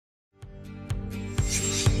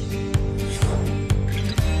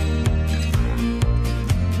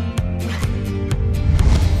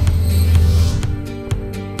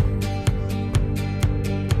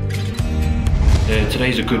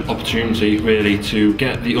today's a good opportunity really to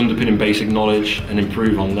get the underpinning basic knowledge and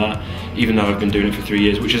improve on that. Even though I've been doing it for 3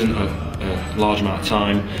 years, which isn't a large amount of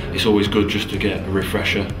time, it's always good just to get a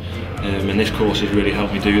refresher. And this course has really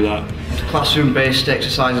helped me do that. Classroom-based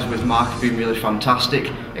exercises with Mark have been really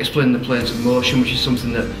fantastic. Explaining the planes of motion, which is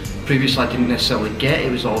something that previously I didn't necessarily get.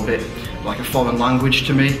 It was all a bit like a foreign language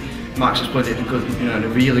to me. Mark's explained it in a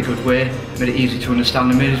really good way, made it easy to understand,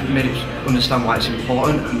 and made it understand why it's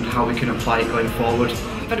important and how we can apply it going forward.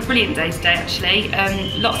 We've had a brilliant day today actually.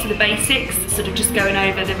 Lots of the basics, sort of just going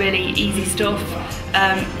over the really easy stuff,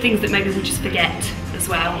 things that maybe we just forget as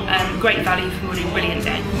well. Great value for money, brilliant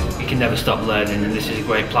day. You can never stop learning, and this is a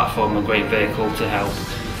great platform, a great vehicle to help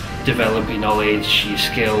develop your knowledge, your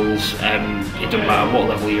skills. It doesn't matter what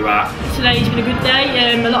level you're at. Today's been a good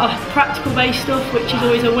day, a lot of practical based stuff, which is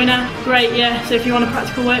always a winner. Great, yeah, so if you want a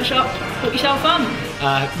practical workshop, put yourself on.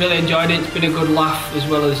 Really enjoyed it, it's been a good laugh as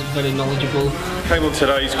well as very knowledgeable. Came on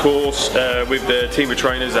today's course with the team of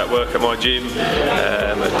trainers that work at my gym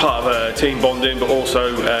as part of a team bonding, but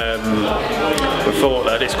also we thought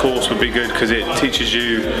that this course would be good because it teaches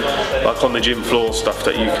you, like on the gym floor, stuff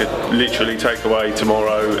that you could literally take away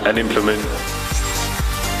tomorrow and implement.